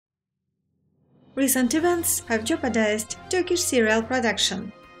Recent events have jeopardized Turkish serial production.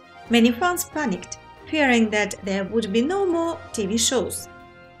 Many fans panicked, fearing that there would be no more TV shows.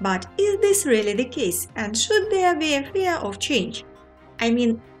 But is this really the case, and should there be a fear of change? I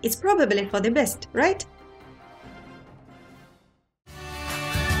mean, it's probably for the best, right?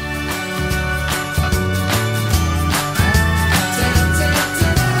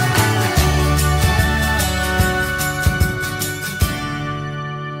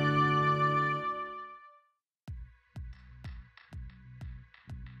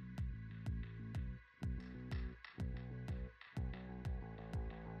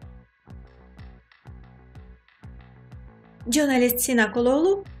 Journalist Sina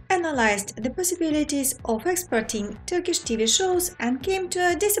Kololu analyzed the possibilities of exporting Turkish TV shows and came to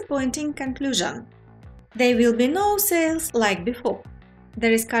a disappointing conclusion. There will be no sales like before.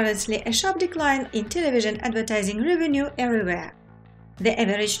 There is currently a sharp decline in television advertising revenue everywhere. The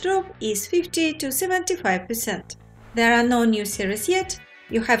average drop is 50 to 75%. There are no new series yet.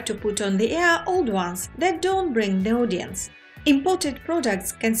 You have to put on the air old ones that don't bring the audience. Imported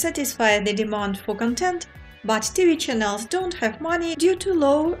products can satisfy the demand for content, but TV channels don't have money due to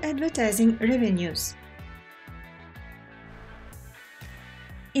low advertising revenues.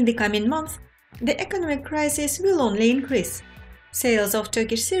 In the coming months, the economic crisis will only increase. Sales of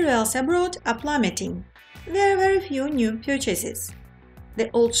Turkish serials abroad are plummeting. There are very few new purchases.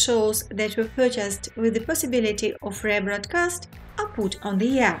 The old shows that were purchased with the possibility of rebroadcast are put on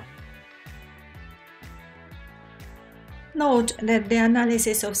the air. Note that the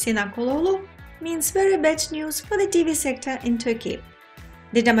analysis of Sina Kololu means very bad news for the TV sector in Turkey.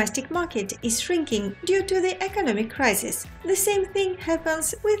 The domestic market is shrinking due to the economic crisis. The same thing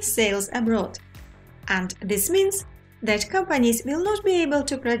happens with sales abroad. And this means that companies will not be able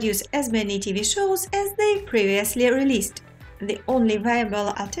to produce as many TV shows as they previously released. The only viable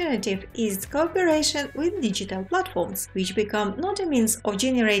alternative is cooperation with digital platforms, which become not a means of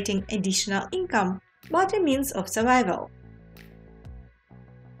generating additional income, but a means of survival.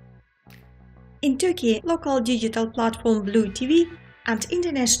 In Turkey, local digital platform Blue TV and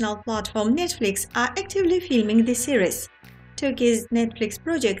international platform Netflix are actively filming the series. Turkey's Netflix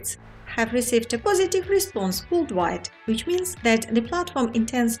projects have received a positive response worldwide, which means that the platform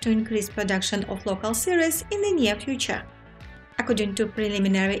intends to increase production of local series in the near future. According to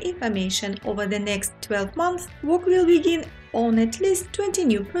preliminary information, over the next 12 months, work will begin on at least 20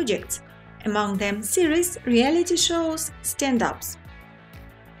 new projects, among them series, reality shows, stand-ups.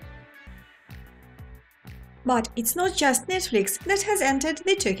 But it's not just Netflix that has entered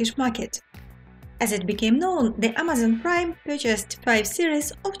the Turkish market. As it became known, the Amazon Prime purchased 5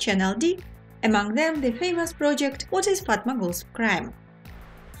 series of Channel D, among them the famous project What is Fatma Gul's Crime?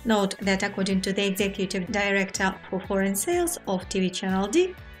 Note that according to the executive director for foreign sales of TV Channel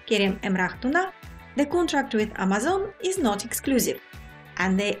D, Kerem Emrahtuna, the contract with Amazon is not exclusive,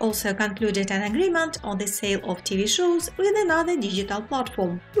 and they also concluded an agreement on the sale of TV shows with another digital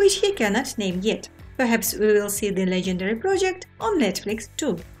platform, which he cannot name yet. Perhaps we will see the legendary project on Netflix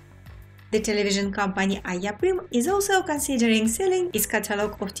too. The television company Ayapim is also considering selling its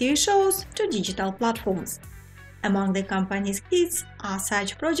catalog of TV shows to digital platforms. Among the company's hits are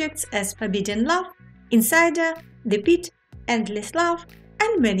such projects as Forbidden Love, Insider, The Pit, Endless Love,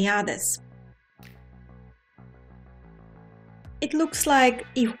 and many others. It looks like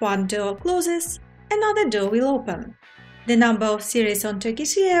if one door closes, another door will open. The number of series on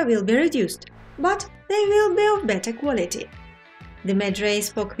Turkish air will be reduced, but they will be of better quality. The mad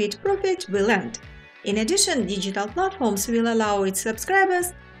race for quick profit will end. In addition, digital platforms will allow its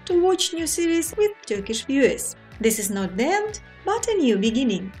subscribers to watch new series with Turkish viewers. This is not the end, but a new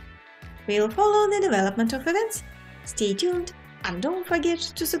beginning. We'll follow the development of events. Stay tuned and don't forget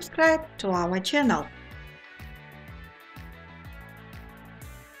to subscribe to our channel.